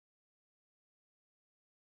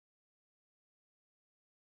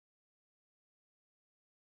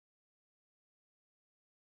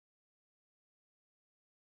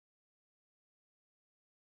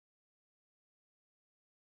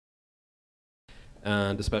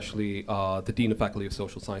and especially the Dean of Faculty of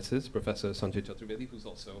Social Sciences, Professor Sanjay Chaturvedi, who's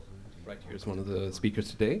also right here as one of the speakers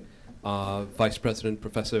today, Vice President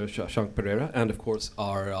Professor Shashank Pereira, and of course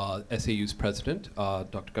our SAU's President,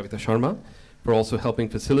 Dr. Kavita Sharma, for also helping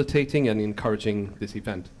facilitating and encouraging this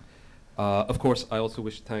event. Of course, I also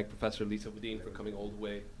wish to thank Professor Lisa Wedeen for coming all the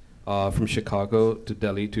way from Chicago to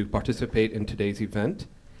Delhi to participate in today's event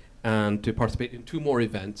and to participate in 2 more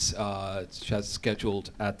events she has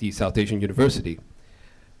scheduled at the South Asian University.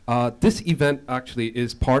 This event actually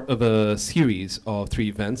is part of a series of 3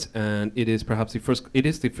 events, and it is perhaps the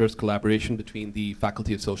first collaboration between the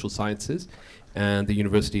Faculty of Social Sciences and the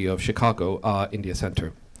University of Chicago India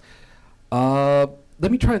Center.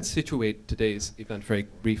 Let me try and situate today's event very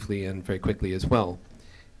briefly and very quickly as well.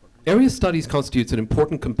 Area studies constitutes an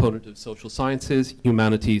important component of social sciences,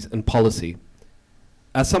 humanities, and policy.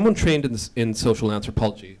 As someone trained in social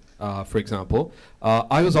anthropology, for example,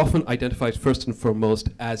 I was often identified first and foremost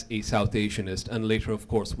as a South Asianist, and later, of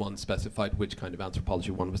course, one specified which kind of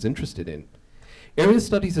anthropology one was interested in. Area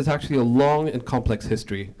studies is actually a long and complex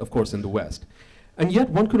history, of course, in the West. And yet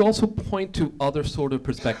one could also point to other sort of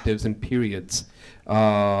perspectives and periods,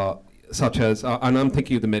 such as, and I'm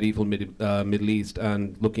thinking of the medieval Middle East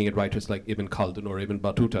and looking at writers like Ibn Khaldun or Ibn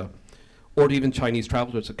Battuta, or even Chinese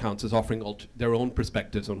travelers' accounts as offering their own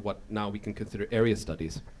perspectives on what now we can consider area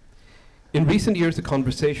studies. In recent years, a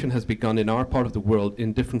conversation has begun in our part of the world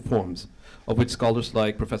in different forms, of which scholars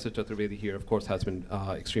like Professor Chaturvedi here, of course, has been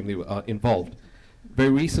extremely involved.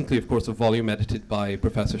 Very recently, of course, a volume edited by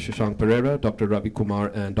Professor Shashank Pereira, Dr. Ravi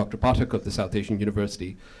Kumar, and Dr. Pathak of the South Asian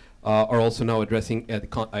University are also now addressing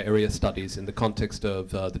area studies in the context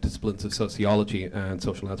of the disciplines of sociology and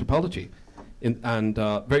social anthropology, and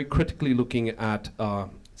very critically looking at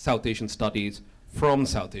South Asian studies from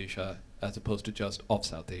South Asia as opposed to just of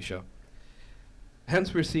South Asia.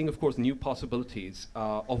 Hence, we're seeing, of course, new possibilities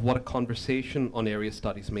of what a conversation on area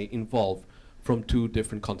studies may involve from 2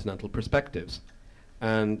 different continental perspectives.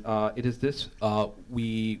 And it is this,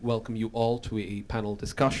 we welcome you all to a panel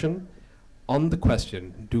discussion on the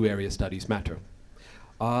question, do area studies matter?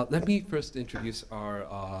 Let me first introduce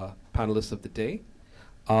our panelists of the day.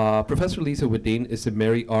 Professor Lisa Wedeen is the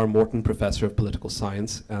Mary R. Morton Professor of Political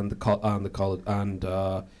Science and co-director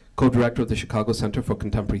of the Chicago Center for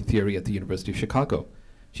Contemporary Theory at the University of Chicago.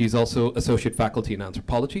 She's also associate faculty in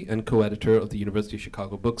anthropology and co-editor of the University of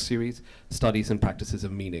Chicago book series, Studies and Practices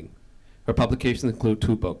of Meaning. Her publications include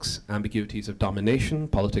 2 books, Ambiguities of Domination,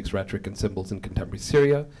 Politics, Rhetoric, and Symbols in Contemporary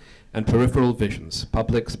Syria, and Peripheral Visions,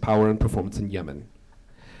 Publics, Power, and Performance in Yemen.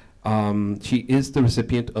 She is the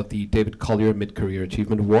recipient of the David Collier Mid-Career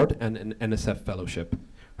Achievement Award and an NSF Fellowship.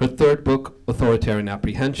 Her 3rd book, Authoritarian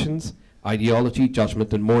Apprehensions, Ideology,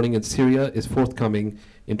 Judgment, and Mourning in Syria, is forthcoming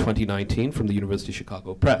in 2019 from the University of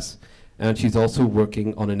Chicago Press. And she's also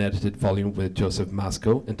working on an edited volume with Joseph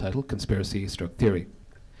Masco entitled Conspiracy/Theory.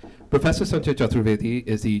 Professor Sanjay Chaturvedi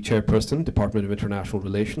is the Chairperson, Department of International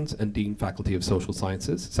Relations, and Dean Faculty of Social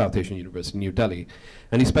Sciences, South Asian University, New Delhi.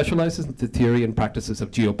 And he specializes in the theory and practices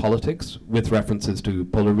of geopolitics with references to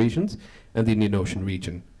polar regions and the Indian Ocean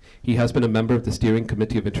region. He has been a member of the Steering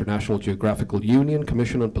Committee of International Geographical Union,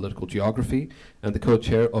 Commission on Political Geography, and the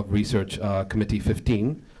co-chair of Research Committee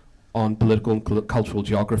 15 on Political and Cultural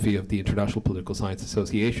Geography of the International Political Science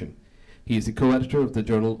Association. He is the co-editor of the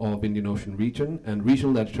Journal of Indian Ocean Region and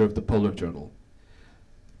regional editor of the Polar Journal.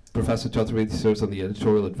 Professor Chaturvedi serves on the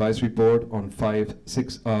editorial advisory board on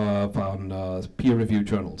peer-reviewed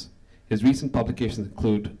journals. His recent publications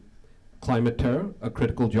include Climate Terror, A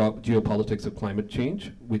Critical Geopolitics of Climate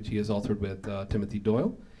Change, which he has authored with Timothy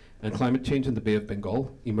Doyle, and Climate Change in the Bay of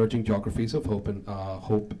Bengal, Emerging Geographies of Hope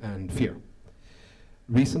and Fear.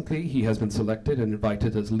 Recently, he has been selected and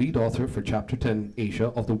invited as lead author for Chapter 10 Asia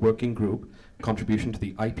of the Working Group, Contribution to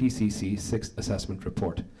the IPCC 6th Assessment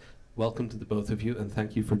Report. Welcome to the both of you, and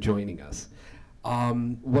thank you for joining us.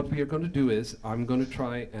 What we are going to do is, I'm going to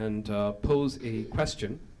try and pose a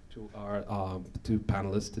question to our 2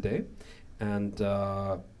 panelists today, and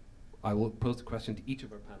I will pose the question to each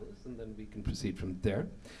of our panelists, and then we can proceed from there.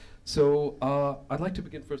 So I'd like to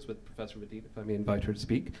begin first with Professor Wedeen, if I may invite her to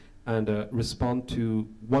speak, and respond to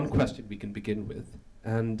one question we can begin with.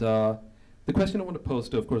 And the question I want to pose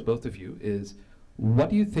to, of course, both of you is,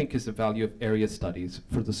 what do you think is the value of area studies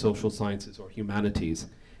for the social sciences or humanities?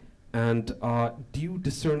 And do you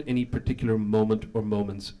discern any particular moment or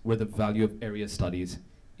moments where the value of area studies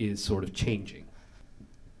is sort of changing?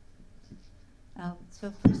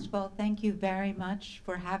 So first of all, thank you very much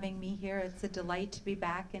for having me here. It's a delight to be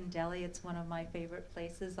back in Delhi. It's one of my favorite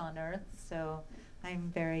places on earth, so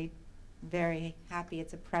I'm very very happy.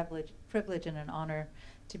 It's a privilege and an honor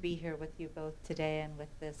to be here with you both today and with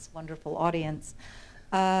this wonderful audience.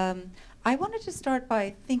 I wanted to start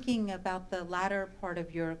by thinking about the latter part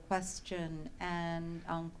of your question, and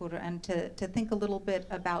Ankur, and to think a little bit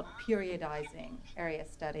about periodizing area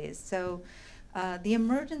studies. So the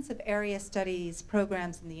emergence of area studies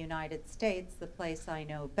programs in the United States, the place I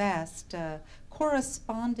know best,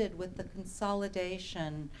 corresponded with the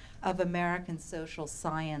consolidation of American social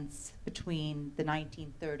science between the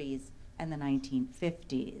 1930s and the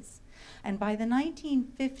 1950s. And by the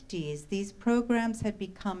 1950s, these programs had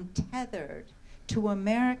become tethered to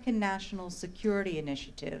American national security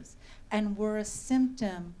initiatives and were a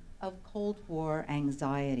symptom of Cold War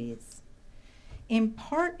anxieties. In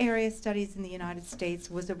part, area studies in the United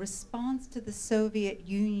States was a response to the Soviet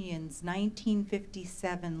Union's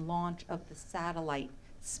 1957 launch of the satellite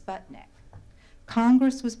Sputnik.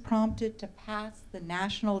 Congress was prompted to pass the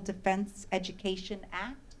National Defense Education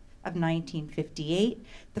Act of 1958,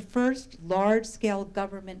 the first large-scale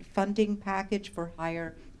government funding package for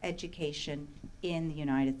higher education in the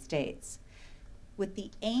United States. With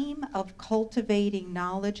the aim of cultivating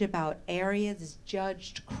knowledge about areas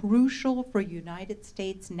judged crucial for United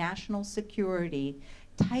States national security,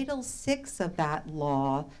 Title VI of that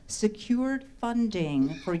law secured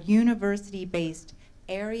funding for university-based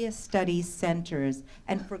area studies centers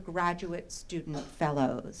and for graduate student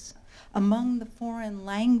fellows. Among the foreign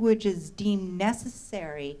languages deemed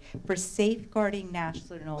necessary for safeguarding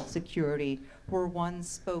national security were ones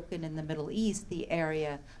spoken in the Middle East, the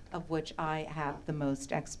area of which I have the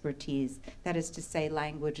most expertise. That is to say,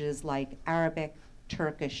 languages like Arabic,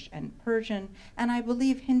 Turkish, and Persian, and I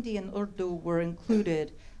believe Hindi and Urdu were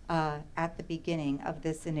included at the beginning of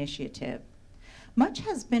this initiative. Much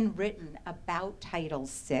has been written about Title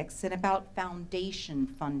VI and about foundation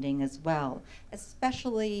funding as well,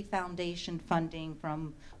 especially foundation funding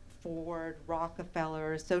from Ford,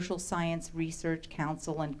 Rockefeller, Social Science Research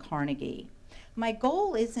Council, and Carnegie. My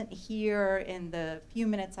goal isn't here in the few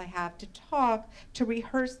minutes I have to talk to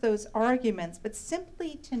rehearse those arguments, but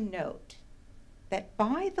simply to note that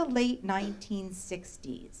by the late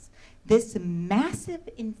 1960s, this massive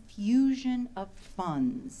infusion of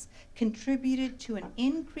funds contributed to an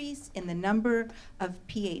increase in the number of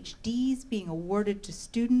PhDs being awarded to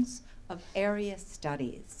students of area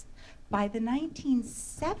studies. By the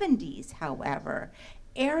 1970s, however,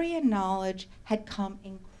 area knowledge had come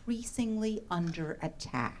increasingly under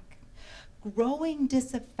attack. Growing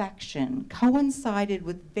disaffection coincided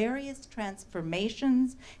with various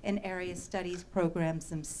transformations in area studies programs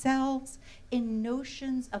themselves, in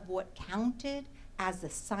notions of what counted as a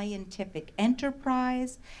scientific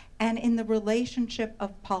enterprise, and in the relationship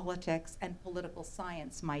of politics and political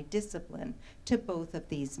science, my discipline, to both of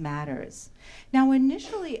these matters. Now,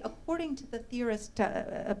 initially, according to the theorist,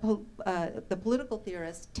 the political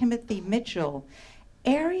theorist Timothy Mitchell,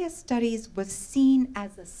 area studies was seen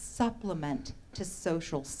as a supplement to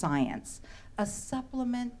social science, a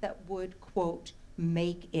supplement that would, quote,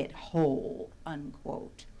 make it whole,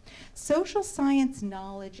 unquote. Social science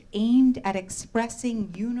knowledge aimed at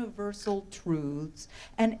expressing universal truths,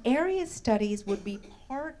 and area studies would be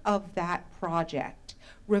part of that project,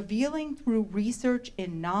 revealing through research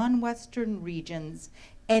in non-Western regions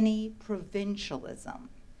any provincialism.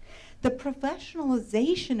 The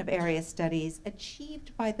professionalization of area studies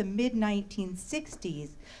achieved by the mid-1960s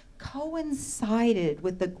coincided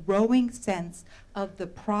with the growing sense of the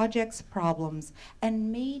project's problems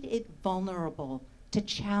and made it vulnerable to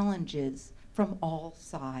challenges from all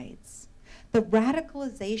sides. The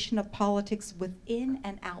radicalization of politics within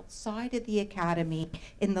and outside of the academy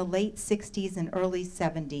in the late 60s and early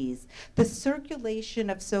 70s, the circulation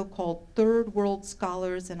of so-called third world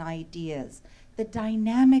scholars and ideas, the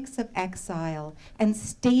dynamics of exile, and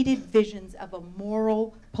stated visions of a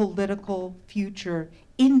moral, political future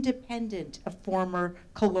independent of former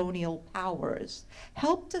colonial powers,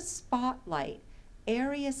 helped to spotlight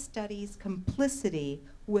area studies' complicity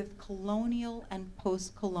with colonial and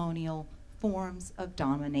post-colonial forms of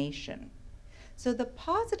domination. So the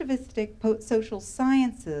positivistic social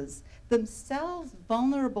sciences, themselves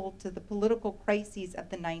vulnerable to the political crises of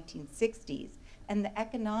the 1960s, and the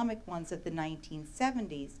economic ones of the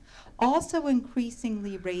 1970s, also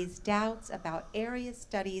increasingly raised doubts about area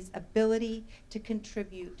studies' ability to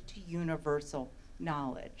contribute to universal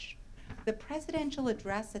knowledge. The presidential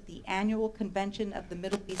address at the annual convention of the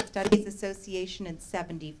Middle East Studies Association in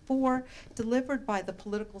 '74, delivered by the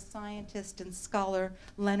political scientist and scholar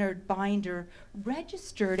Leonard Binder,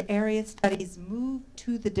 registered area studies' move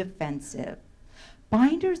to the defensive.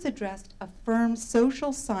 Binders addressed affirmed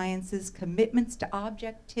social sciences' commitments to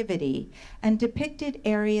objectivity and depicted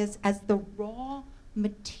areas as the raw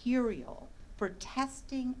material for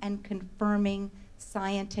testing and confirming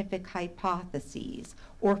scientific hypotheses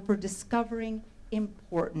or for discovering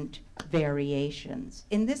important variations.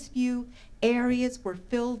 In this view, areas were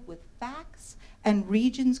filled with facts and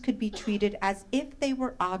regions could be treated as if they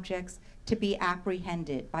were objects to be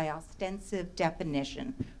apprehended by ostensive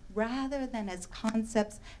definition, rather than as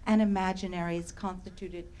concepts and imaginaries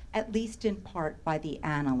constituted at least in part by the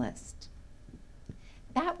analyst.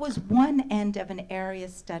 That was one end of an area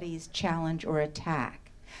studies challenge or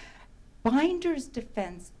attack. Binder's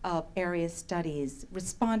defense of area studies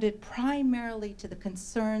responded primarily to the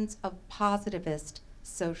concerns of positivist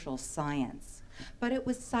social science, but it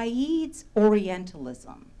was Said's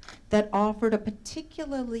Orientalism that offered a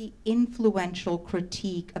particularly influential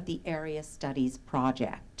critique of the area studies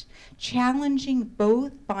project, challenging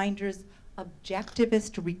both Binder's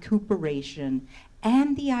objectivist recuperation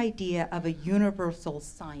and the idea of a universal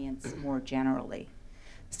science more generally.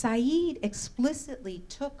 Said explicitly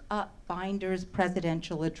took up Binder's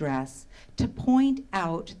presidential address to point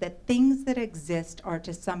out that things that exist are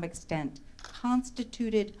to some extent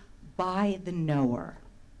constituted by the knower.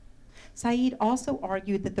 Said also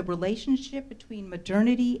argued that the relationship between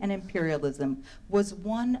modernity and imperialism was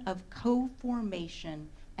one of co-formation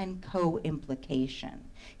and co-implication.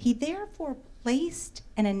 He therefore placed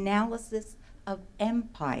an analysis of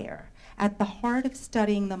empire at the heart of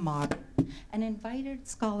studying the modern and invited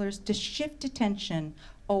scholars to shift attention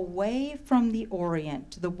away from the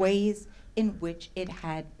Orient to the ways in which it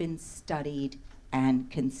had been studied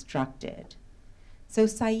and constructed. So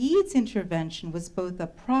Said's intervention was both a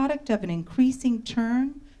product of an increasing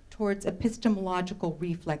turn towards epistemological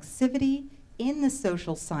reflexivity in the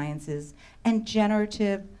social sciences and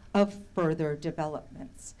generative of further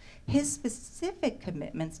developments. His specific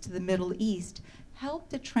commitments to the Middle East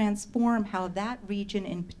helped to transform how that region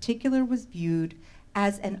in particular was viewed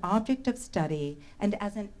as an object of study and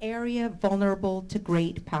as an area vulnerable to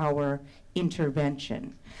great power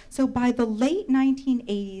intervention. So by the late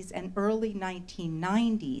 1980s and early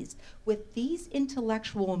 1990s, with these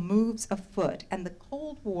intellectual moves afoot and the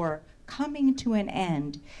Cold War coming to an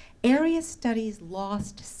end, area studies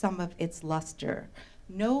lost some of its luster.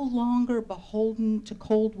 No longer beholden to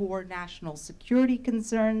Cold War national security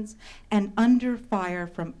concerns and under fire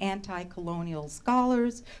from anti-colonial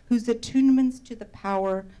scholars whose attunements to the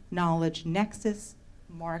power-knowledge nexus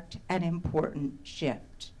marked an important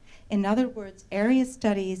shift. In other words, area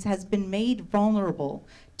studies has been made vulnerable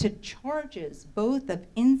to charges both of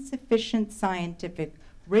insufficient scientific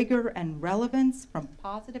rigor and relevance from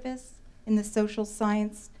positivists in the social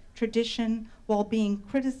science tradition while being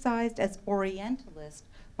criticized as Orientalist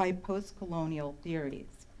by post-colonial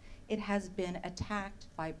theories. It has been attacked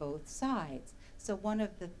by both sides. So one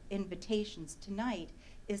of the invitations tonight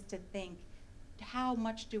is to think, how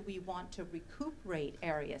much do we want to recuperate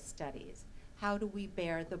area studies? How do we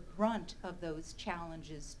bear the brunt of those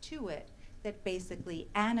challenges to it that basically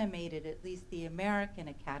animated at least the American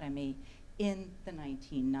Academy in the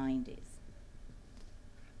 1990s?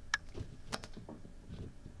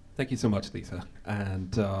 Thank you so much, Lisa.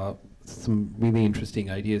 And some really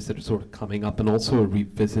interesting ideas that are sort of coming up, and also a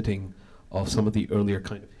revisiting of some of the earlier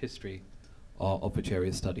kind of history of which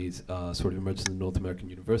area studies sort of emerged in the North American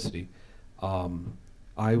University.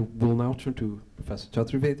 I will now turn to Professor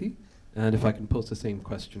Chaturvedi, and if I can pose the same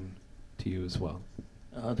question to you as well.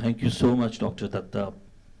 Thank you so much, Dr. Datta.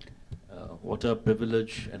 What a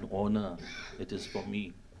privilege and honor it is for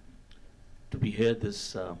me to be here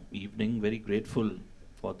this evening. Very grateful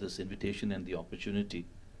for this invitation and the opportunity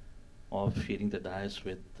of sharing the dais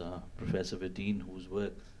with Professor Wedeen, whose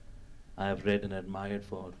work I have read and admired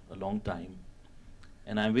for a long time.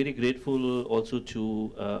 And I'm very grateful also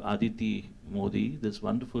to Aditi Modi, this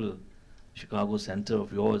wonderful Chicago center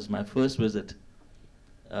of yours, my first visit.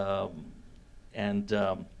 And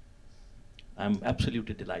I'm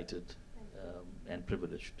absolutely delighted and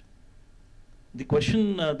privileged. The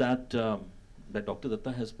question that Dr.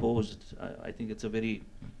 Datta has posed, I think it's a very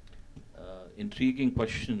intriguing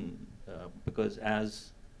question because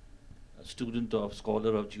as a student of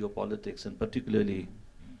scholar of geopolitics, and particularly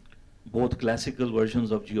both classical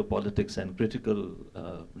versions of geopolitics and critical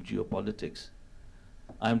geopolitics,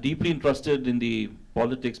 I'm deeply interested in the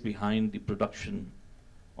politics behind the production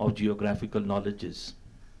of geographical knowledges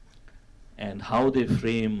and how they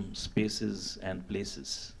frame spaces and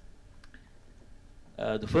places.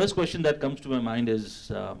 The first question that comes to my mind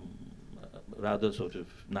is rather sort of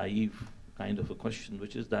naive kind of a question,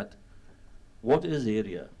 which is that what is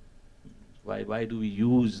area? Why do we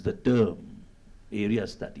use the term area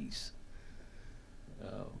studies?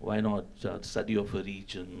 Why not study of a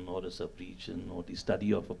region or a sub-region or the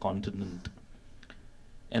study of a continent?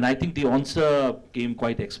 And I think the answer came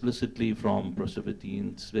quite explicitly from Professor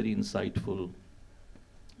Wedeen's very insightful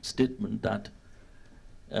statement that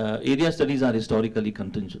area studies are historically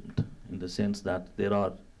contingent, in the sense that there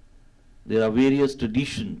are various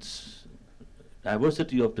traditions,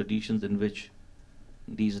 diversity of traditions in which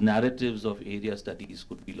these narratives of area studies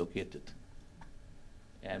could be located.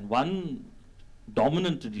 And one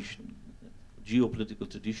dominant tradition, geopolitical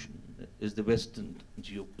tradition, is the Western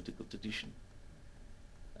geopolitical tradition.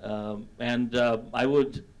 I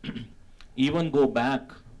would even go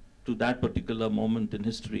back to that particular moment in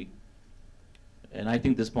history. And I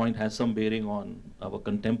think this point has some bearing on our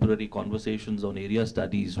contemporary conversations on area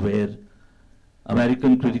studies, where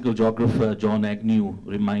American critical geographer John Agnew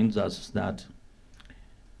reminds us that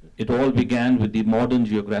it all began with the modern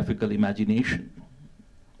geographical imagination,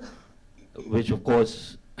 which of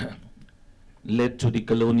course led to the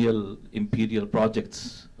colonial imperial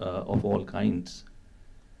projects of all kinds.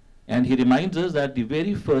 And he reminds us that the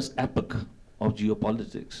very first epoch of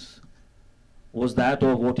geopolitics was that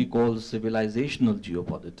of what he calls civilizational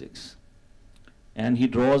geopolitics. And he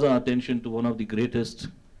draws our attention to one of the greatest,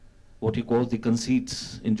 what he calls the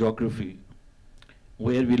conceits in geography,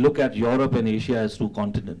 where we look at Europe and Asia as two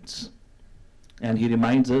continents. And he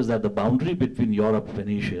reminds us that the boundary between Europe and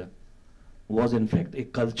Asia was in fact a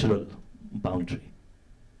cultural boundary.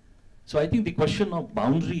 So I think the question of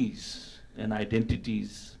boundaries and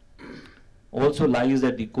identities also lies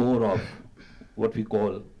at the core of what we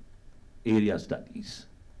call area studies.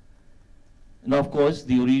 Now, of course,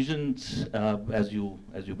 the origins, as you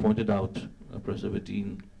pointed out, Professor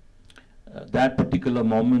Wedeen, that particular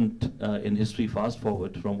moment in history, fast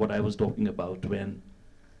forward from what I was talking about, when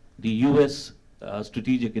the US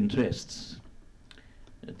strategic interests,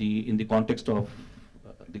 in the context of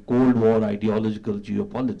the Cold War ideological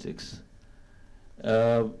geopolitics,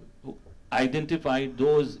 identified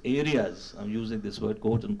those areas, I'm using this word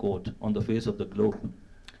quote unquote, on the face of the globe,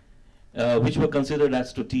 which were considered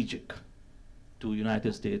as strategic to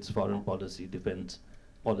United States foreign policy, defense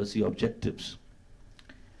policy objectives.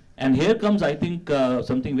 And here comes, I think,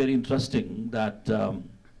 something very interesting that,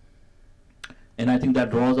 and I think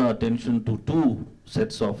that draws our attention to two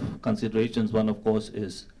sets of considerations. One, of course,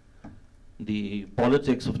 is the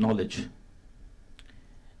politics of knowledge,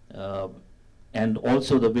 and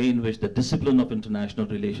also the way in which the discipline of international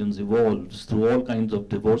relations evolves through all kinds of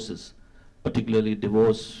divorces, particularly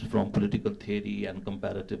divorce from political theory and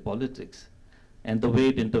comparative politics, and the way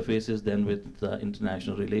it interfaces then with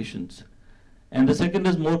international relations. And the second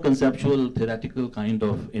is more conceptual, theoretical kind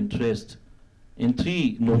of interest in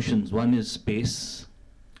three notions. One is space,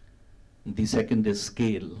 the second is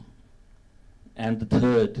scale, and the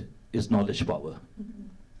third is knowledge power.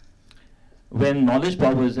 When knowledge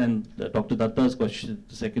power is, and Dr. Datta's question,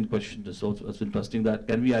 the second question is also interesting, that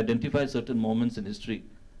can we identify certain moments in history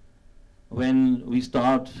when we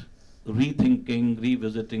start rethinking,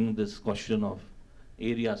 revisiting this question of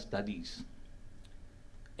area studies?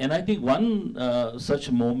 And I think one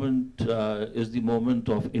such moment is the moment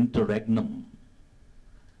of interregnum,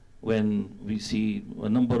 when we see a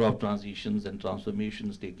number of transitions and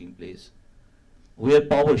transformations taking place, where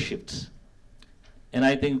power shifts. And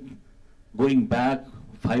I think going back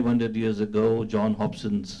 500 years ago, John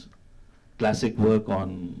Hobson's classic work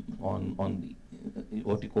on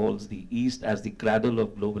what he calls the East as the cradle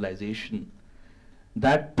of globalization,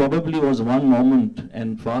 that probably was one moment.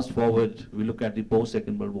 And fast forward, we look at the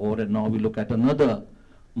post-Second World War, and now we look at another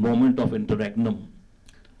moment of interregnum,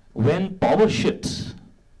 when power shifts,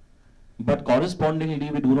 but correspondingly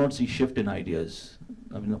we do not see shift in ideas.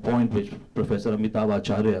 I mean, a point which Professor Amitav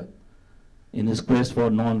Acharya, in his quest for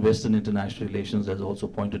non-Western international relations, has also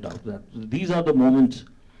pointed out, that these are the moments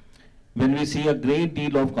when we see a great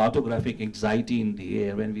deal of cartographic anxiety in the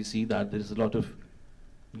air, when we see that there is a lot of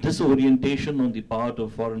disorientation on the part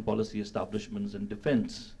of foreign policy establishments and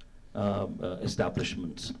defense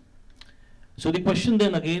establishments. So the question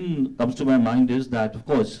then again comes to my mind is that, of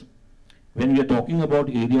course, when we are talking about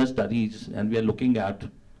area studies and we are looking at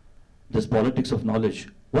this politics of knowledge,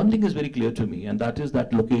 one thing is very clear to me, and that is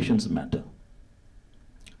that locations matter.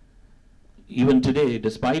 Even today,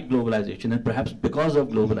 despite globalization, and perhaps because of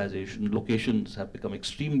globalization, locations have become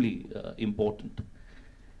extremely important.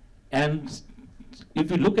 And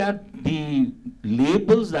if you look at the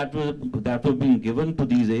labels that were being given to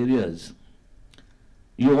these areas,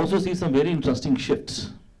 you also see some very interesting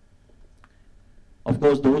shifts. Of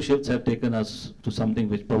course, those shifts have taken us to something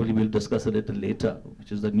which probably we'll discuss a little later,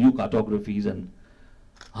 which is the new cartographies and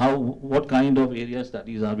what kind of area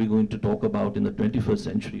studies are we going to talk about in the 21st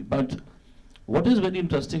century. But what is very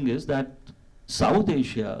interesting is that South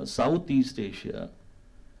Asia, Southeast Asia,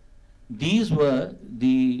 these were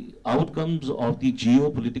the outcomes of the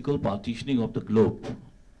geopolitical partitioning of the globe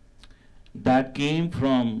that came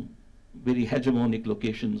from very hegemonic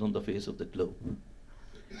locations on the face of the globe.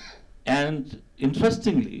 And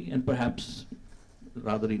interestingly, and perhaps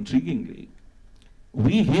rather intriguingly,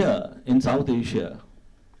 we here in South Asia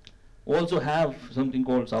also have something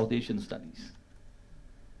called South Asian studies.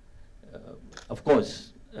 Of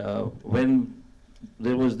course, when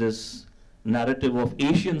there was this narrative of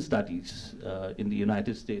Asian studies in the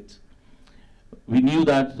United States, we knew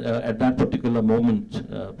that at that particular moment,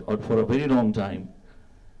 or for a very long time,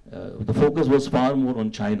 the focus was far more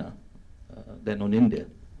on China than on India.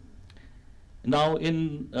 Now,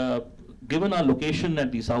 given our location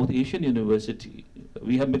at the South Asian University,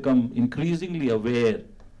 we have become increasingly aware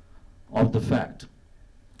of the fact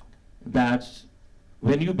that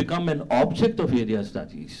when you become an object of area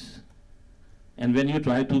studies and when you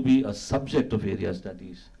try to be a subject of area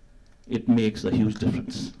studies, it makes a huge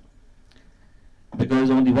difference. Because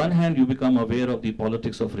on the one hand, you become aware of the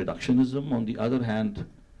politics of reductionism. On the other hand,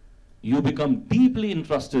 you become deeply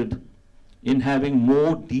interested in having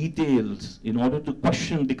more details in order to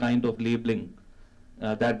question the kind of labeling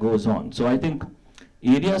that goes on. So I think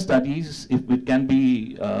area studies, if it can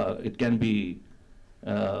be a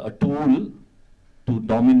tool to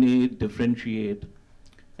dominate, differentiate,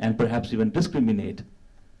 and perhaps even discriminate,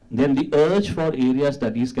 then the urge for area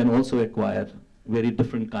studies can also acquire very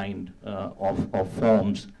different kind of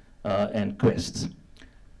forms and quests.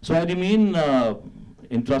 So I remain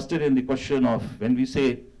interested in the question of when we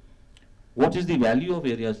say, what is the value of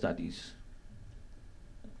area studies?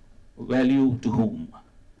 Value to whom?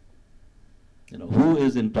 You know, who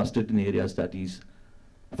is interested in area studies?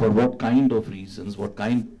 For what kind of reasons? What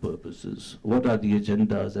kind of purposes? What are the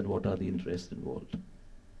agendas and what are the interests involved?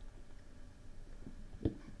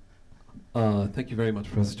 Thank you very much,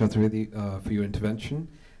 Professor Chaturvedi, for your intervention,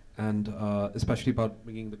 and especially about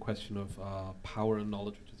bringing the question of power and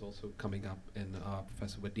knowledge, which is also coming up in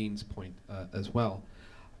Professor Wedeen's point as well.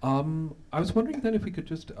 I was wondering then if we could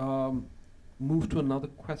just move to another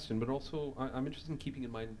question, but also I'm interested in keeping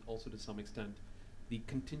in mind also to some extent the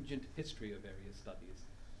contingent history of area studies.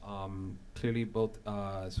 Clearly both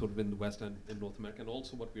sort of in the West and in North America, and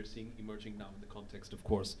also what we're seeing emerging now in the context, of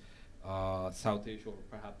course, South Asia, or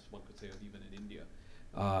perhaps one could say even in India,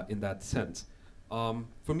 in that sense.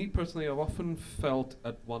 For me personally, I've often felt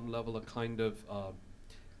at one level a kind of,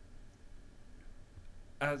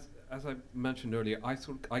 as I mentioned earlier, I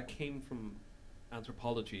came from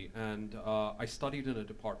anthropology, and I studied in a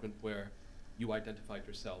department where you identified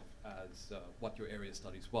yourself as what your area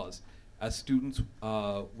studies was. As students,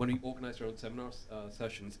 when we organized our own seminar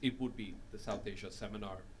sessions, it would be the South Asia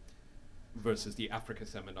seminar versus the Africa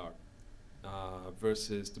seminar,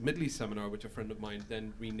 versus the Middle East seminar, which a friend of mine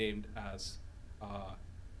then renamed as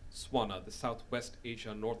SWANA, the Southwest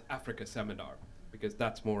Asia North Africa seminar, because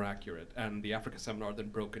that's more accurate. And the Africa seminar then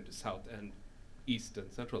broke into South and East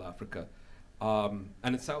and Central Africa. And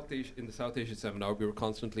in the South Asia seminar, we were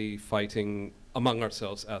constantly fighting among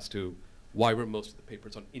ourselves as to why were most of the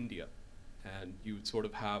papers on India. And you would sort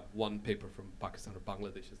of have one paper from Pakistan or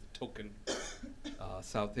Bangladesh as the token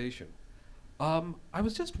South Asian. I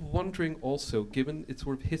was just wondering also, given its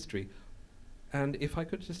sort of history, and if I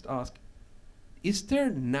could just ask, is there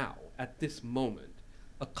now, at this moment,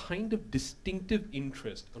 a kind of distinctive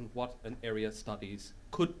interest on what an area studies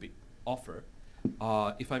could offer?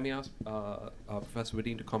 If I may ask Professor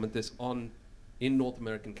Wedeen to comment this on, in North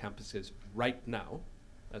American campuses right now,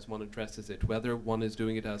 as one addresses it, whether one is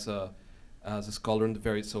doing it as a scholar in the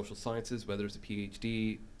various social sciences, whether it's a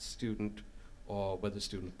PhD student, or whether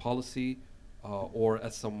student policy, or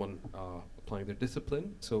as someone applying their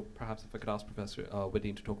discipline. So perhaps if I could ask Professor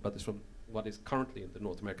Wedeen to talk about this from what is currently in the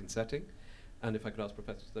North American setting, and if I could ask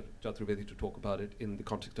Professor Chaturvedi to talk about it in the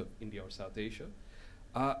context of India or South Asia.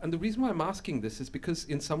 And the reason why I'm asking this is because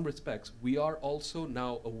in some respects, we are also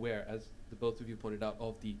now aware, as the both of you pointed out,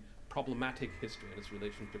 of the problematic history and its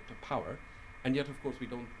relationship to power. And yet, of course, we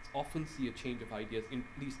don't often see a change of ideas,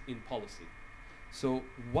 at least in policy. So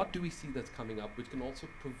what do we see that's coming up, which can also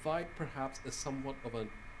provide perhaps a somewhat of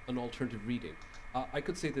an alternative reading? I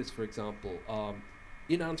could say this, for example,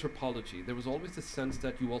 in anthropology, there was always the sense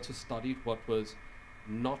that you also studied what was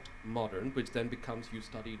not modern, which then becomes you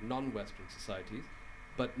studied non-Western societies.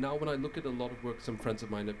 But now when I look at a lot of work some friends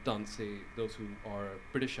of mine have done, say those who are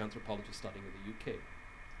British anthropologists studying in the UK,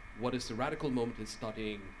 what is the radical moment is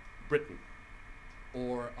studying Britain.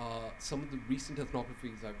 Or some of the recent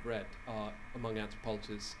ethnographies I've read among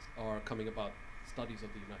anthropologists are coming about studies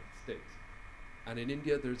of the United States. And in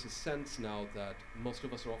India, there's a sense now that most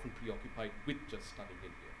of us are often preoccupied with just studying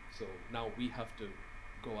India. So now we have to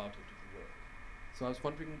go out into the world. So I was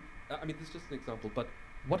wondering, I mean, this is just an example, but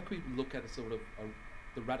what could we look at as sort of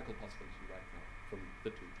the radical possibility right now from the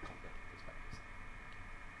two continental perspectives?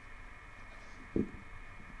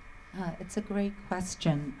 It's a great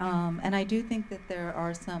question, and I do think that there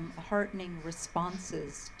are some heartening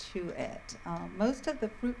responses to it. Most of the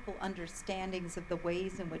fruitful understandings of the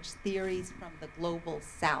ways in which theories from the global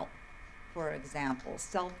south, for example,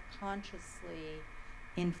 self-consciously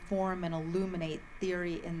inform and illuminate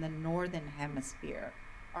theory in the northern hemisphere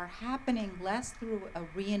are happening less through a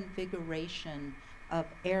reinvigoration of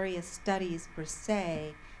area studies per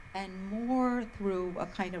se, and more through a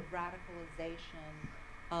kind of radicalization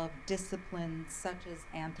of disciplines such as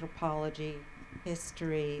anthropology,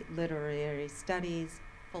 history, literary studies,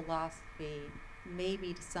 philosophy,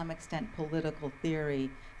 maybe to some extent political theory,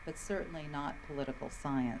 but certainly not political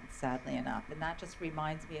science, sadly enough. And that just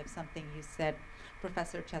reminds me of something you said,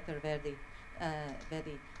 Professor Chaturvedi,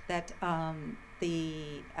 that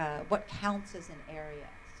what counts as an area.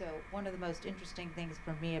 So one of the most interesting things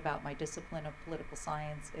for me about my discipline of political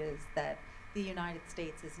science is that the United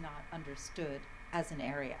States is not understood as an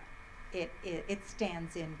area. It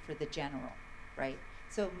stands in for the general, right?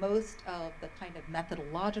 So most of the kind of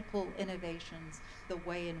methodological innovations, the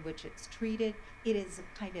way in which it's treated, it is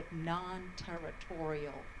a kind of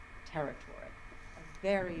non-territorial territory. A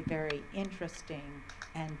very, very interesting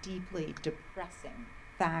and deeply depressing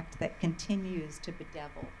fact that continues to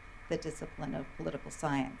bedevil the discipline of political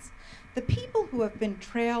science. The people who have been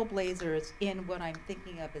trailblazers in what I'm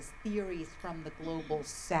thinking of as theories from the global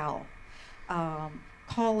south,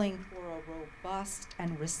 calling for a robust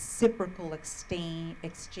and reciprocal exchange,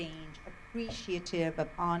 appreciative of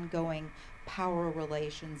ongoing power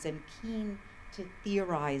relations and keen to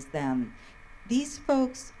theorize them. These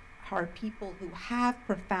folks are people who have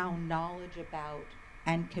profound knowledge about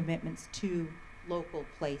and commitments to local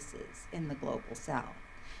places in the global south.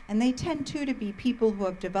 And they tend to be people who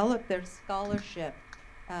have developed their scholarship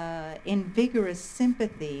in vigorous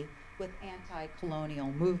sympathy with anti-colonial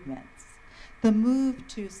movements. The move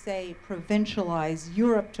to, say, provincialize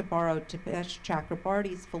Europe, to borrow Dipesh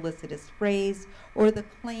Chakrabarty's felicitous phrase, or the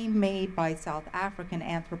claim made by South African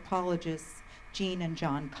anthropologists Jean and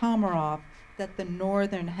John Komaroff that the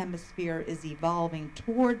northern hemisphere is evolving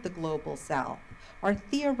toward the global south, are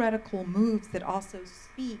theoretical moves that also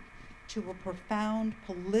speak to a profound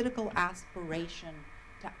political aspiration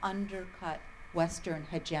to undercut Western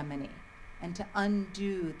hegemony and to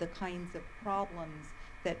undo the kinds of problems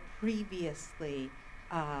that previously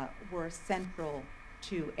were central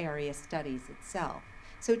to area studies itself.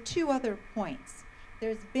 So two other points.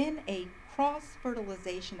 There's been a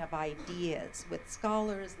cross-fertilization of ideas with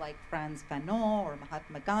scholars like Frantz Fanon or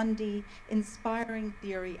Mahatma Gandhi inspiring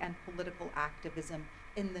theory and political activism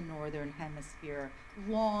in the northern hemisphere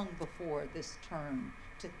long before this turn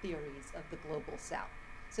to theories of the global south.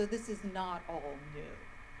 So this is not all new.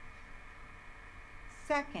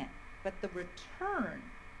 Second, but the return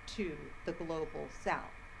to the global south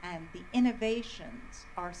and the innovations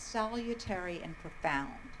are salutary and profound.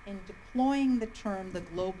 In deploying the term the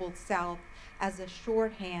global south as a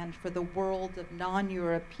shorthand for the world of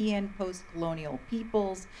non-European post-colonial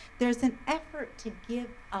peoples, there's an effort to give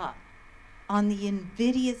up on the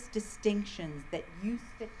invidious distinctions that used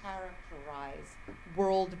to characterize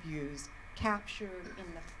worldviews captured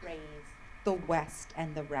in the phrase, the West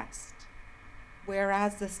and the rest.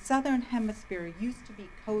 Whereas the Southern Hemisphere used to be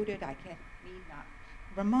coded, I need not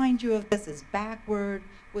remind you of this, as backward,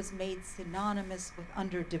 was made synonymous with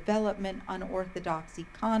underdevelopment, unorthodox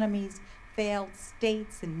economies, failed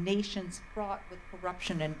states, and nations fraught with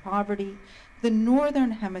corruption and poverty. The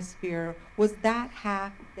Northern Hemisphere was that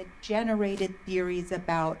half that generated theories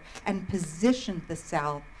about and positioned the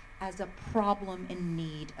South as a problem in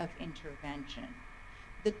need of intervention.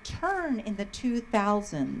 The turn in the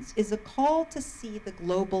 2000s is a call to see the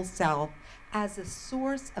global South as a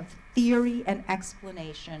source of theory and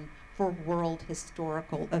explanation for world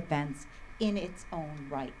historical events in its own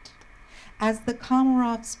right. As the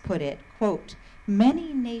Komaroffs put it, quote,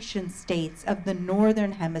 many nation states of the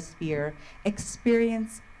Northern Hemisphere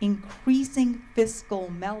experience increasing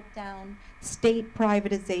fiscal meltdown, state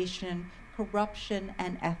privatization, corruption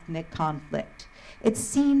and ethnic conflict. It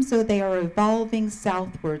seems though they are evolving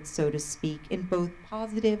southward, so to speak, in both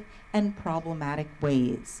positive and problematic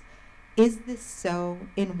ways. Is this so?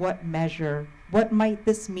 In what measure? What might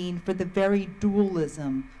this mean for the very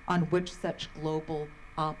dualism on which such global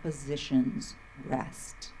oppositions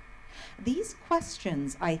rest? These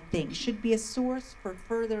questions, I think, should be a source for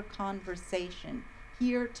further conversation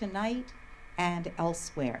here tonight and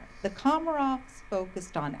elsewhere. The Comoros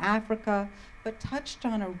focused on Africa, but touched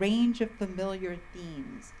on a range of familiar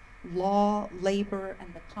themes: law, labor,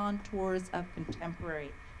 and the contours of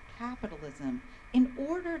contemporary capitalism, in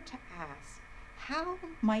order to ask, how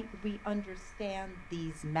might we understand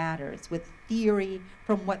these matters with theory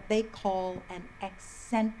from what they call an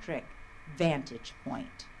eccentric vantage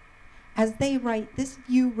point? As they write, this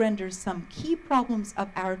view renders some key problems of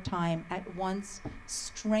our time at once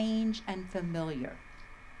strange and familiar,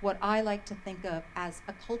 what I like to think of as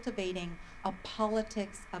cultivating a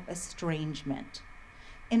politics of estrangement.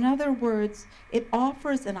 In other words, it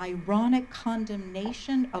offers an ironic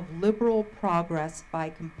condemnation of liberal progress by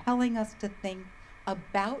compelling us to think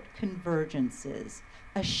about convergences,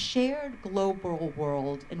 a shared global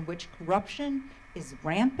world in which corruption is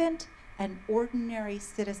rampant and ordinary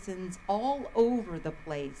citizens all over the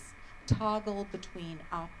place toggle between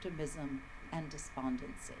optimism and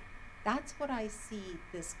despondency. That's what I see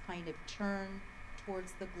this kind of turn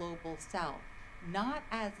towards the global south, not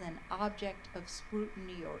as an object of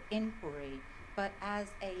scrutiny or inquiry, but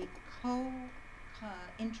as a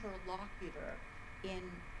co-interlocutor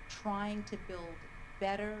in trying to build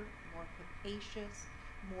better, more capacious,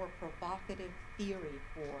 more provocative theory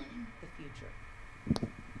for the future.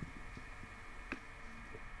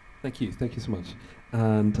 Thank you so much.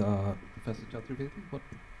 And Professor Chaturvedi, what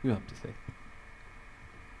do you have to say?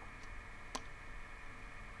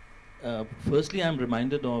 Firstly, I'm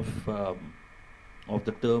reminded of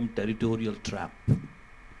the term territorial trap,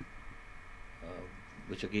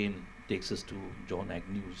 which again takes us to John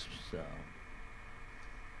Agnew's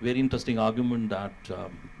very interesting argument that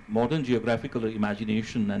modern geographical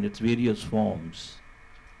imagination and its various forms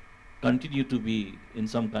continue to be in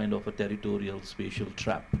some kind of a territorial spatial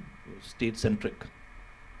trap, state-centric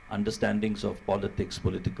understandings of politics,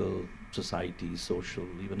 political, society, social,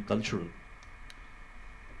 even cultural.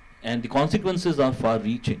 And the consequences are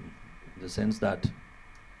far-reaching, in the sense that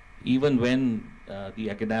even when the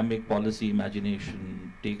academic policy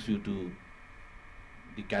imagination takes you to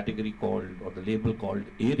the category called, or the label called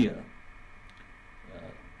area,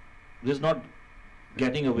 there's not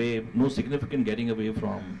getting away, no significant getting away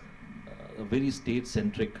from a very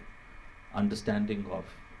state-centric understanding of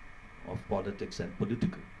politics and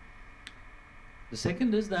political. The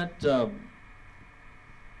second is that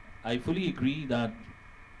I fully agree that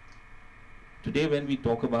today when we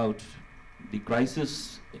talk about the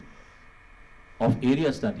crisis of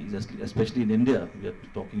area studies, especially in India, we are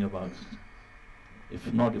talking about,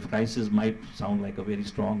 if crisis might sound like a very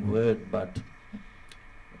strong word, but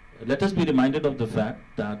let us be reminded of the fact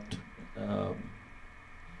that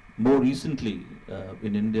more recently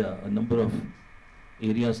in India, a number of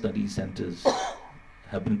area study centers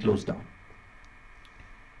have been closed down.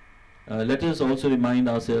 Let us also remind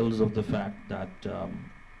ourselves of the fact that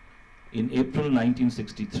in April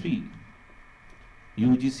 1963,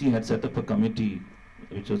 UGC had set up a committee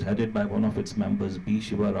which was headed by one of its members, B.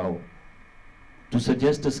 Shiva Rao, to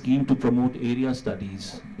suggest a scheme to promote area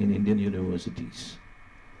studies in Indian universities.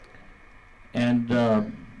 And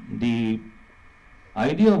the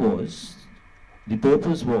idea was, the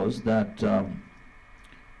purpose was that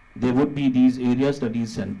there would be these area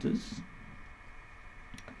studies centers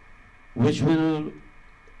which will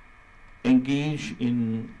engage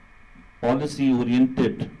in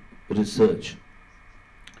policy-oriented research.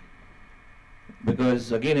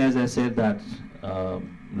 Because again, as I said, that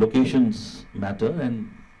locations matter,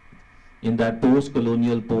 and in that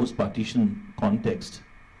post-colonial, post-partition context,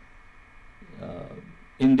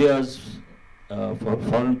 India's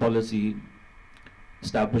foreign policy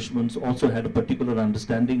establishments also had a particular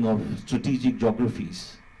understanding of strategic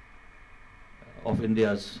geographies of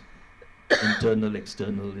India's internal,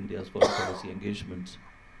 external, India's foreign policy engagements.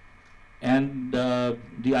 And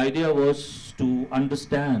the idea was to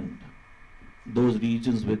understand those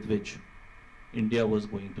regions with which India was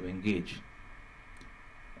going to engage.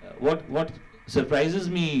 What surprises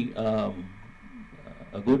me a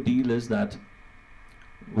good deal is that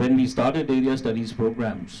when we started area studies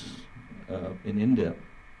programs in India,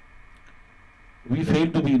 we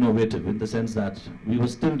failed to be innovative in the sense that we were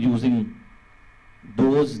still using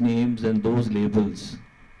those names and those labels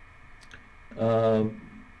to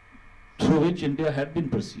through which India had been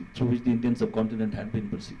perceived, through which the Indian subcontinent had been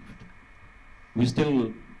perceived. We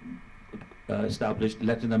still established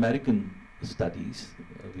Latin American studies,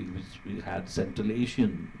 we had Central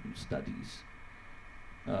Asian studies.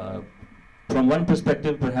 From one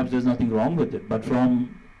perspective, perhaps there's nothing wrong with it, but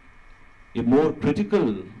from a more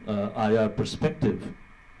critical IR perspective,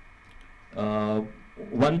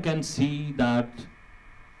 one can see that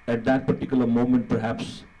at that particular moment,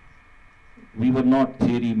 perhaps we were not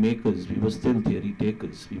theory makers, we were still theory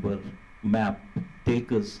takers. We were map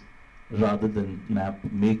takers rather than map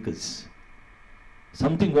makers.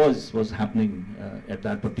 Something was happening at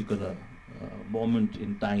that particular moment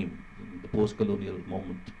in time, in the post-colonial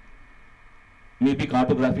moment. Maybe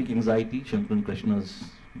cartographic anxiety, Shankaran Krishna's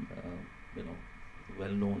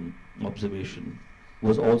well-known observation,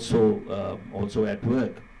 was also at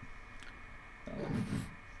work.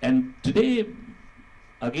 And today,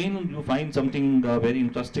 again, you find something very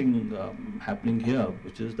interesting happening here,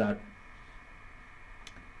 which is that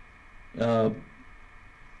the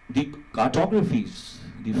cartographies,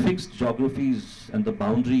 the fixed geographies and the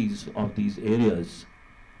boundaries of these areas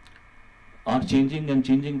are changing and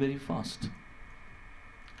changing very fast.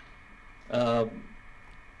 To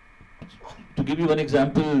give you one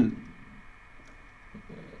example,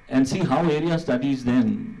 and see how area studies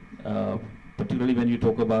then, particularly when you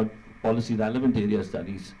talk about policy relevant area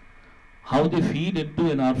studies, how they feed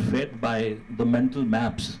into and are fed by the mental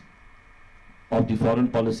maps of the foreign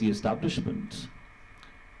policy establishments.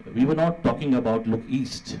 We were not talking about look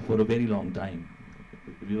east for a very long time.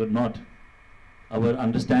 We were not. Our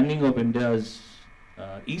understanding of India's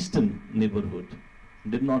eastern neighborhood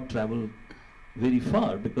did not travel very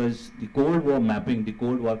far because the Cold War mapping, the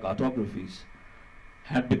Cold War cartographies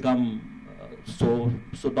had become so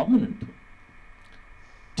dominant.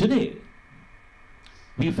 Today,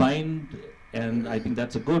 we find, and I think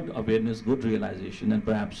that's a good awareness, good realization, and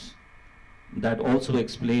perhaps that also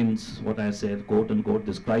explains what I said, quote unquote,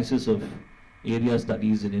 this crisis of area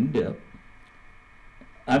studies in India.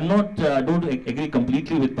 I don't agree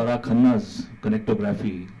completely with Parag Khanna's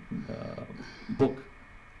connectography book,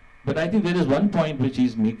 but I think there is one point which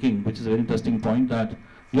he's making, which is a very interesting point, that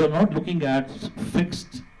you are not looking at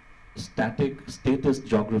fixed, static, status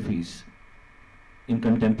geographies in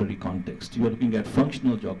contemporary context. You are looking at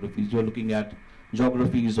functional geographies. You are looking at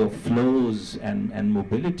geographies of flows and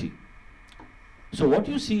mobility. So what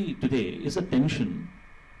you see today is a tension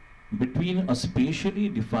between a spatially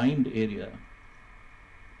defined area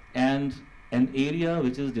and an area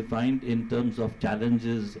which is defined in terms of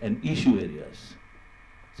challenges and issue areas,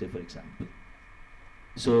 say for example.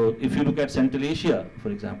 So if you look at Central Asia, for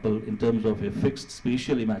example, in terms of a fixed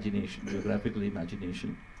spatial imagination, geographical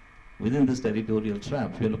imagination, within this territorial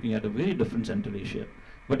trap, we are looking at a very different Central Asia.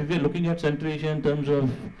 But if we are looking at Central Asia in terms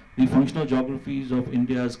of the functional geographies of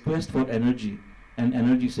India's quest for energy and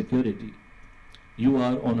energy security, you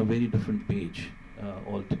are on a very different page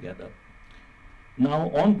altogether.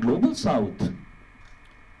 Now, on Global South,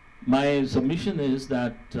 my submission is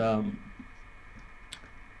that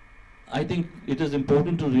I think it is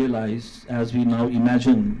important to realize, as we now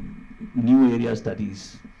imagine new area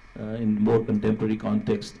studies in more contemporary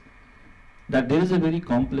context, that there is a very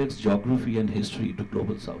complex geography and history to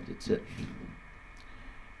Global South itself.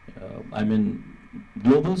 I mean,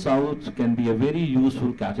 Global South can be a very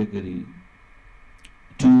useful category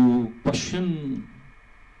to question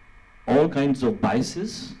all kinds of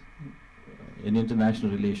biases in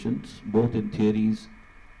international relations, both in theories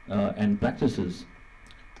and practices.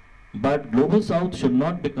 But Global South should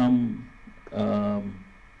not become a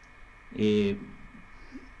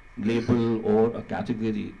label or a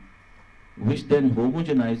category which then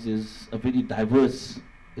homogenizes a very diverse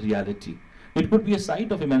reality. It could be a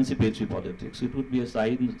site of emancipatory politics. It would be a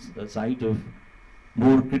site of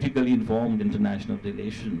more critically informed international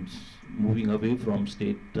relations, moving away from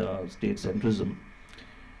state centrism.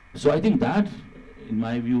 So I think that, in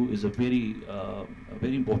my view, is a very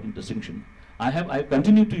important distinction. I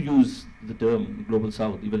continue to use the term Global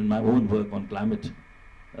South even in my own work on climate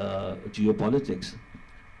geopolitics,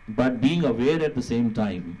 but being aware at the same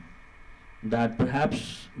time that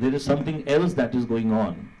perhaps there is something else that is going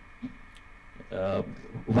on.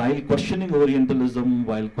 While questioning Orientalism,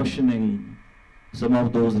 while questioning some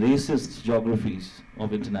of those racist geographies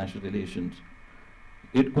of international relations,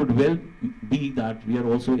 it could well be that we are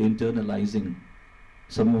also internalizing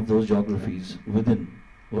some of those geographies within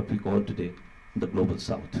what we call today the Global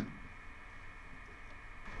South.